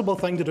sensible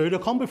thing to do to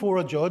come before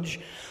a judge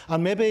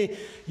and maybe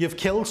you've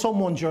killed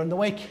someone during the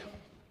week,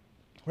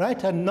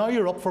 right? And now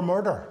you're up for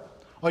murder,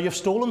 or you've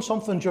stolen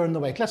something during the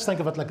week. Let's think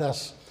of it like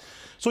this.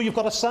 So you've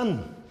got a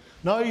sin.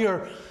 Now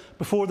you're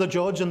before the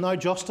judge, and now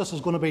justice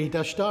is going to be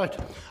dished out.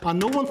 And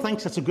no one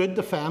thinks it's a good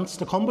defence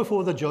to come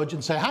before the judge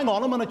and say, hang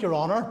on a minute, Your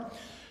Honour,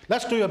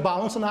 let's do a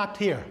balancing act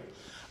here.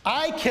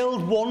 I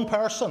killed one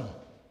person.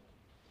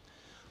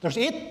 There's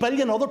 8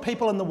 billion other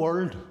people in the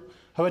world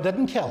who I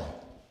didn't kill.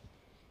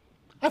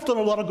 I've done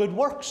a lot of good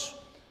works.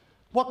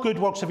 What good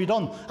works have you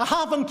done? I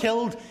haven't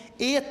killed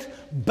 8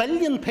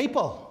 billion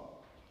people.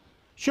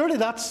 Surely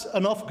that's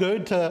enough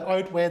good to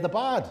outweigh the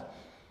bad.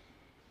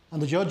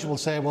 And the judge will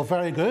say, well,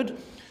 very good.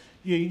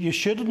 You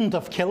shouldn't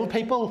have killed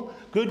people.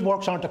 Good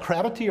works aren't a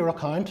credit to your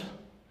account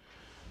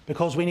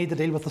because we need to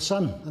deal with the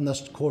sin in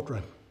this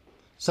courtroom.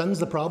 Sin's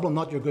the problem,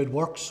 not your good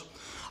works.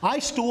 I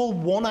stole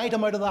one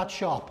item out of that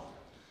shop,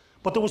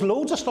 but there was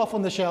loads of stuff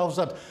on the shelves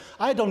that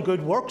I had done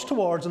good works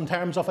towards in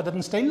terms of I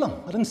didn't steal them.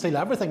 I didn't steal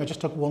everything, I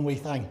just took one wee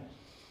thing.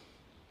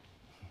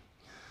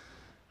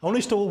 I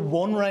only stole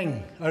one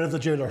ring out of the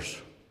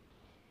jewellers.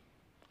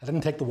 I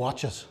didn't take the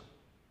watches.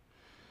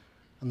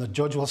 And the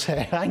judge will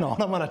say, hang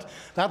on a minute,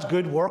 that's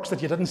good works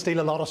that you didn't steal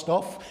a lot of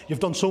stuff.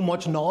 You've done so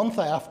much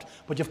non-theft,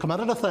 but you've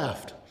committed a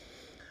theft.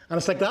 And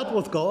it's like that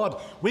with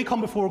God. We come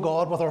before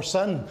God with our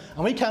sin,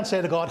 and we can't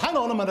say to God, hang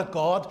on a minute,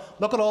 God,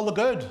 look at all the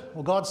good.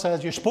 Well, God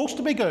says, you're supposed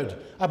to be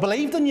good. I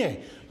believed in you.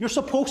 You're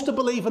supposed to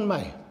believe in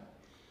me.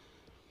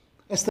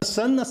 It's the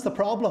sin that's the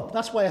problem.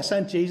 That's why I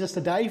sent Jesus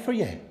to die for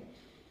you.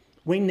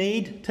 We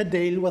need to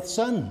deal with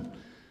sin.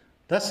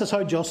 This is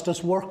how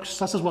justice works.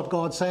 This is what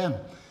God's saying.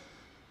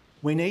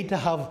 We need to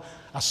have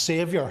a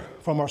saviour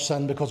from our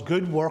sin, because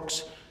good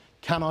works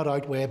cannot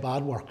outweigh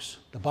bad works.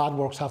 The bad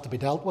works have to be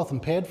dealt with and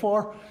paid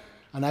for,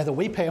 and either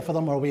we pay for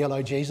them or we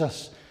allow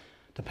Jesus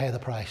to pay the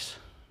price.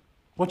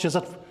 Which is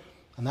it?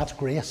 And that's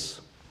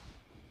grace.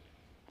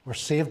 We're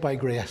saved by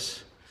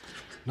grace,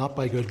 not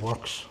by good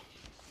works.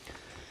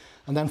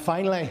 And then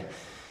finally,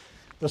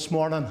 this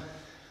morning,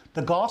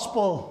 the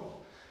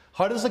gospel,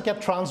 how does it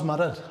get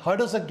transmitted? How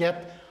does it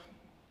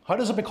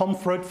become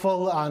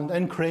fruitful and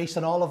increase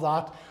and all of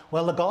that?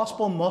 Well, the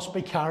gospel must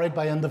be carried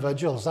by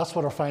individuals. That's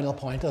what our final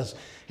point is.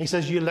 He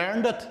says, you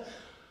learned it.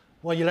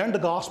 Well, you learned the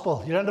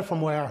gospel. You learned it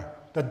from where?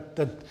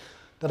 Did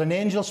an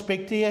angel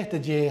speak to you?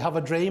 Did you have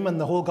a dream and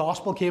the whole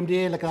gospel came to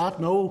you like that?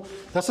 No.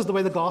 This is the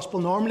way the gospel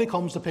normally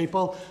comes to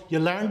people. You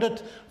learned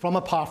it from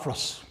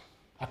Epaphras.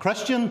 A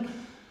Christian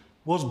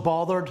was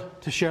bothered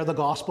to share the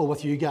gospel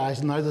with you guys,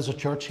 and now there's a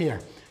church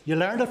here. You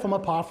learned it from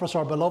Epaphras,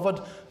 our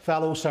beloved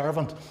fellow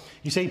servant.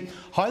 You see,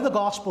 how the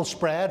gospel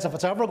spreads, if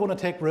it's ever going to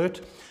take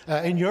root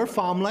in your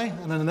family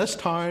and in this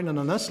town and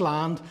in this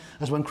land,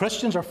 is when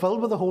Christians are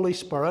filled with the Holy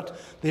Spirit.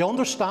 They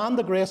understand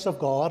the grace of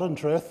God and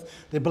truth.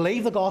 They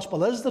believe the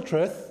gospel is the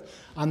truth,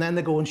 and then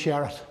they go and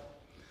share it.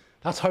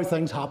 That's how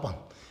things happen.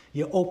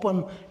 You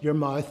open your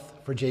mouth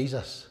for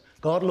Jesus.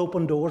 God will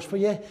open doors for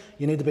you.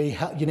 You need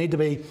to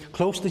be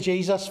close to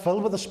Jesus,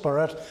 filled with the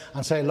Spirit,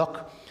 and say,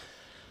 look,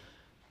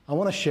 I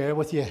want to share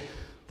with you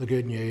the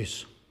good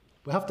news.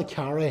 We have to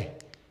carry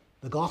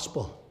the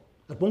gospel.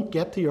 It won't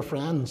get to your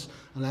friends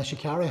unless you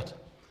carry it.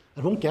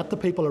 It won't get to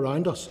people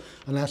around us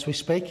unless we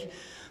speak.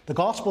 The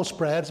gospel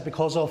spreads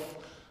because of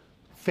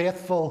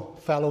faithful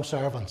fellow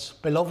servants,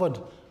 beloved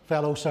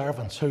fellow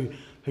servants who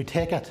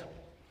take it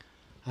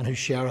and who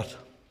share it.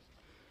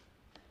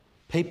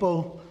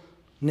 People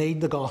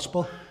need the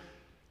gospel.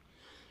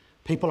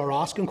 People are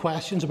asking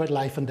questions about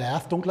life and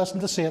death. Don't listen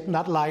to Satan,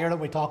 that liar that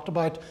we talked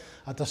about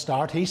at the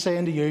start. He's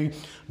saying to you,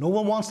 no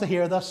one wants to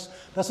hear this.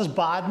 This is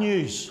bad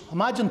news.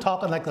 Imagine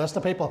talking like this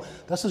to people.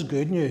 This is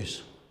good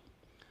news.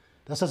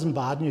 This isn't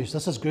bad news.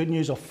 This is good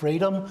news of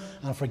freedom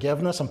and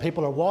forgiveness. And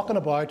people are walking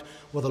about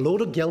with a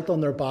load of guilt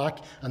on their back,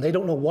 and they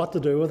don't know what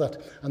to do with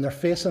it. And they're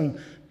facing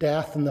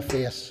death in the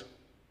face.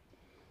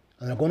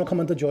 And they're going to come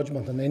into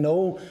judgment. And they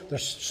know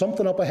there's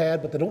something up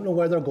ahead, but they don't know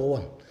where they're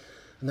going.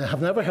 And they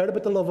have never heard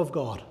about the love of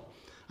God.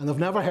 And they've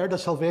never heard that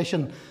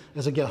salvation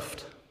is a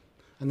gift.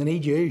 And they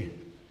need you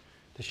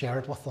to share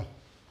it with them.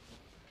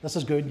 This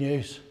is good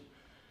news.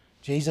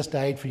 Jesus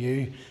died for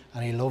you,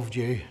 and he loved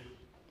you.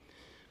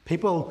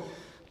 People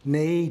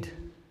need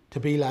to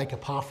be like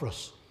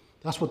Epaphras.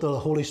 That's what the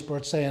Holy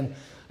Spirit's saying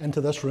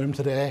into this room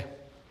today.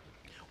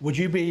 Would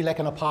you be like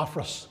an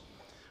Epaphras?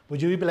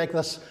 Would you be like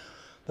this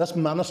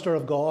minister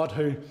of God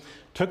who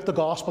took the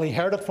gospel, he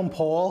heard it from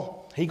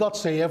Paul, he got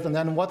saved, and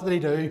then what did he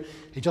do?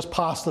 He just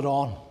passed it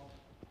on.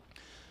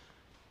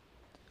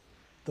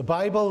 The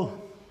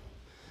Bible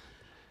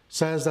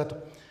says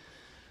that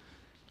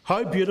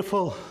how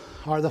beautiful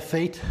are the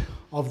feet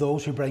of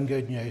those who bring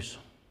good news.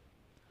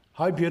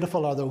 How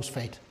beautiful are those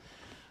feet?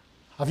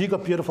 Have you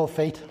got beautiful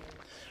feet?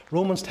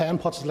 Romans 10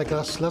 puts it like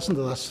this. Listen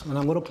to this, and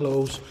I'm going to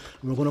close,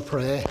 and we're going to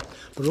pray.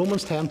 But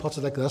Romans 10 puts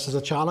it like this as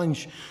a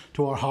challenge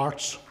to our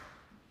hearts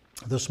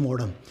this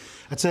morning.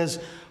 It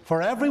says,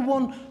 for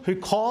everyone who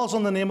calls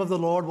on the name of the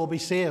Lord will be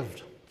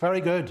saved.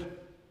 Very good.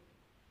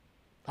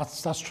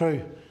 That's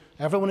true.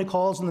 Everyone who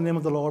calls on the name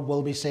of the Lord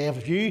will be saved.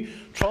 If you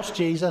trust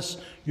Jesus,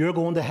 you're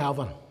going to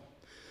heaven.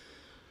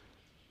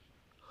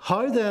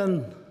 How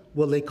then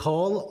will they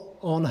call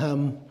on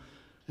him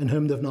in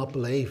whom they've not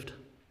believed?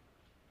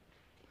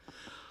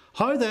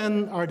 How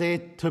then are they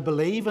to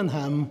believe in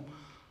him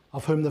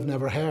of whom they've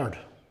never heard?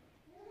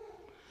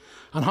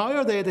 And how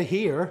are they to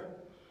hear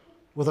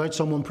without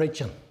someone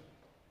preaching?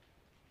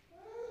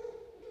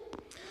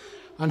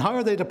 And how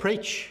are they to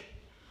preach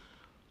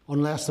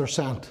unless they're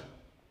sent?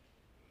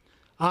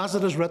 As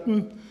it is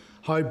written,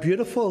 how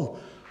beautiful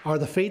are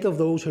the feet of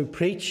those who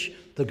preach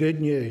the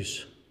good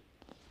news.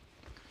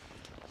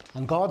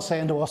 And God's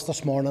saying to us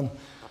this morning,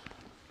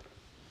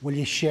 will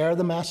you share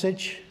the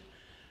message?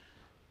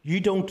 You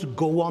don't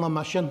go on a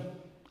mission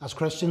as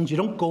Christians. You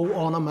don't go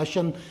on a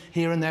mission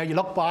here and there. You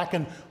look back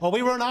and,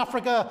 we were in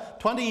Africa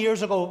 20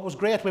 years ago. It was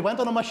great. We went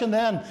on a mission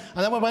then.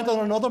 And then we went on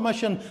another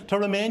mission to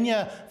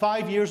Romania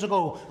 5 years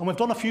ago. And we've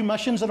done a few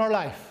missions in our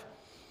life.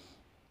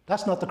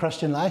 That's not the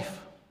Christian life.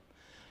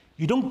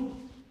 You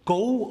don't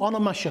go on a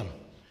mission.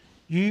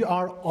 You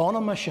are on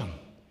a mission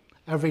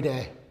every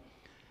day.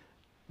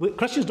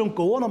 Christians don't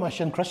go on a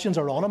mission. Christians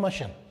are on a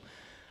mission.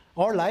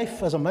 Our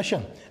life is a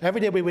mission.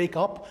 Every day we wake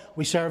up,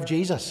 we serve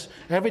Jesus.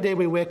 Every day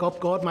we wake up,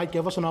 God might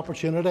give us an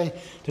opportunity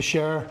to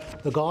share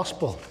the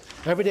gospel.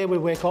 Every day we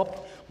wake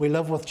up, we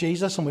live with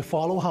Jesus and we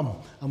follow him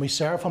and we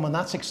serve him, and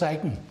that's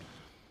exciting.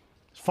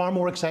 It's far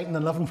more exciting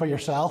than living for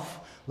yourself,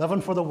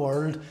 living for the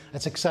world.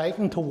 It's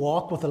exciting to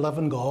walk with the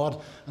living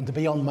God and to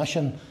be on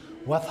mission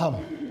with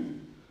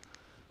him.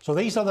 So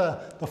these are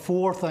the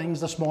 4 things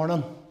this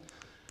morning.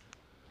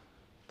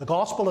 The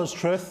gospel is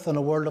truth in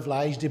a world of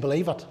lies. Do you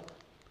believe it?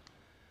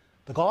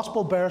 The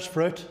gospel bears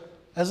fruit.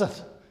 Is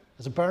it?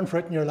 Is it bearing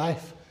fruit in your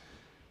life?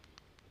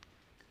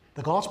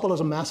 The gospel is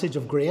a message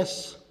of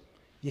grace.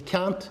 You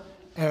can't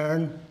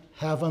earn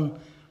heaven.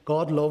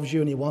 God loves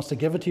you and he wants to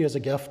give it to you as a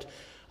gift.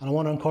 And I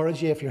want to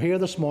encourage you, if you're here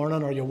this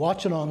morning or you're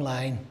watching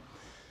online,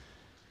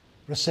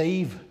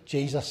 receive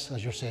Jesus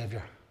as your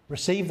Saviour.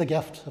 Receive the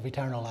gift of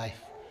eternal life.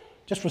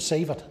 Just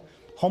receive it.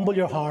 Humble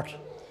your heart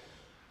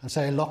and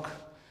say, look,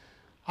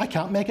 I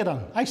can't make it in.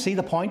 I see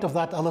the point of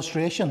that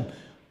illustration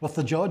with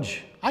the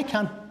judge. I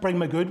can't bring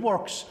my good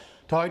works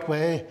to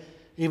outweigh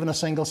even a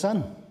single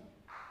sin.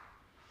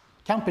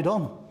 Can't be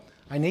done.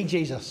 I need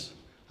Jesus,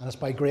 and it's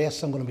by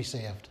grace I'm going to be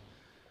saved.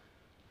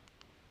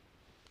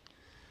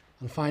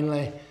 And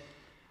finally,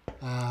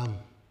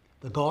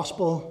 the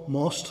gospel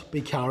must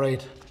be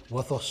carried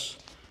with us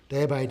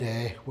day by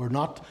day. We're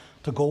not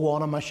to go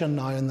on a mission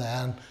now and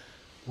then.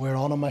 We're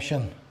on a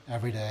mission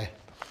every day.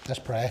 Let's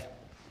pray.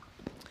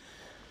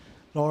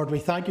 Lord, we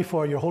thank you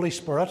for your Holy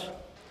Spirit.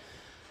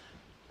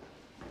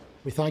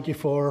 We thank you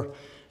for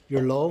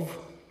your love.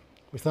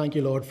 We thank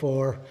you, Lord,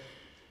 for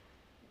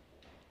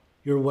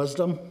your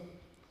wisdom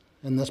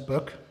in this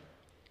book.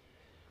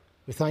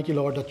 We thank you,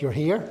 Lord, that you're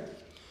here.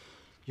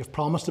 You've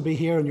promised to be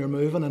here and you're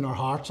moving in our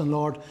hearts. And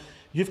Lord,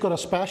 you've got a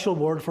special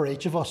word for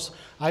each of us.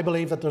 I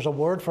believe that there's a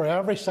word for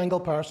every single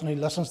person who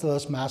listens to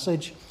this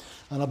message.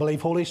 And I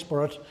believe, Holy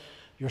Spirit,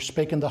 you're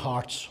speaking to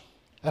hearts.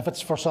 If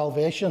it's for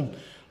salvation,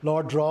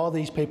 Lord, draw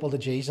these people to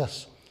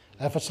Jesus.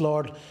 If it's,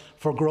 Lord,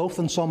 for growth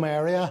in some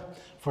area,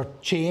 for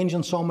change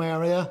in some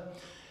area,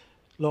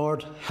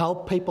 Lord,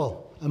 help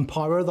people,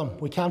 empower them.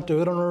 We can't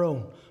do it on our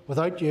own.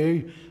 Without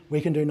you, we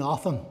can do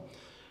nothing.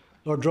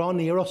 Lord, draw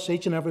near us,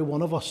 each and every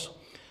one of us.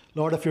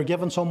 Lord, if you're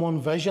giving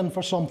someone vision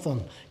for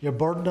something, you're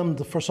burdening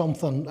them for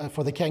something,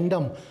 for the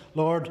kingdom,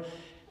 Lord,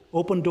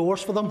 open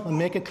doors for them and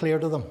make it clear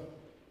to them.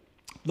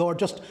 Lord,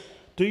 just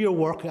do your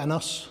work in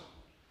us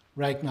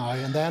right now.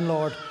 And then,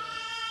 Lord,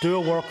 do a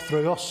work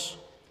through us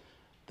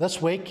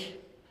this week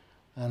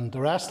and the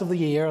rest of the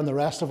year and the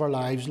rest of our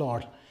lives,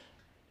 Lord.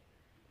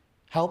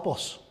 Help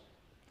us.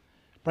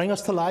 Bring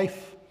us to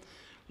life.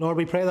 Lord,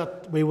 we pray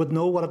that we would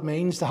know what it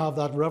means to have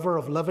that river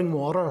of living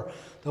water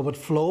that would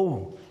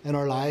flow in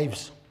our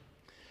lives.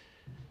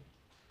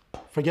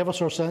 Forgive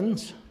us our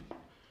sins.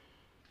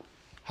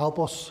 Help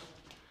us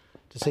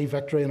to see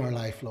victory in our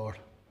life, Lord.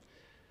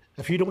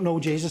 If you don't know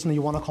Jesus and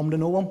you want to come to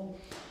know him,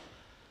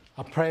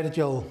 I pray that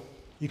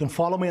you can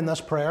follow me in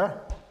this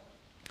prayer.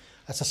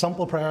 It's a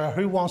simple prayer.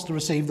 Who wants to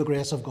receive the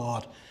grace of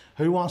God?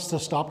 Who wants to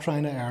stop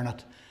trying to earn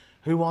it?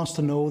 Who wants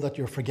to know that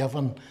you're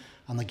forgiven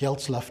and the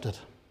guilt's lifted?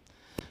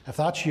 If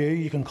that's you,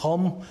 you can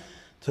come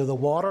to the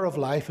water of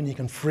life and you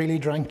can freely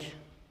drink.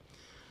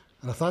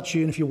 And if that's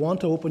you, and if you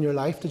want to open your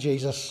life to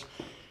Jesus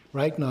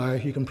right now,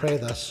 you can pray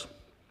this.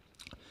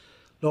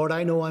 Lord,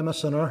 I know I'm a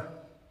sinner,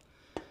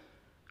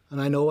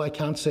 and I know I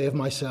can't save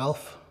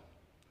myself.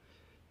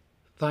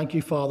 Thank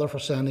you, Father, for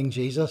sending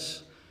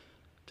Jesus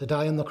to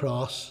die on the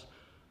cross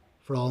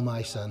for all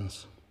my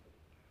sins.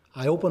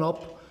 I open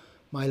up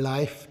my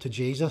life to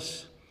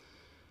Jesus.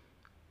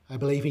 I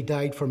believe he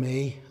died for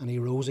me and he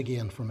rose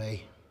again for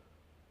me.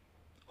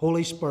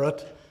 Holy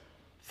Spirit,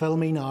 fill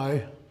me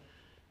now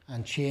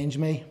and change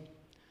me.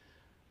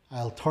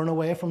 I'll turn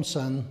away from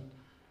sin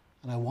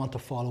and I want to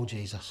follow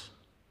Jesus.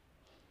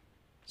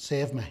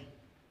 Save me.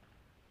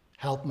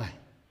 Help me.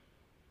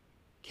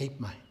 Keep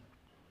me.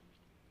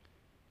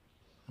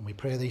 And we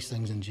pray these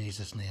things in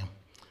Jesus' name.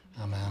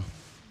 Amen.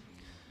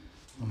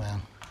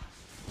 Amen.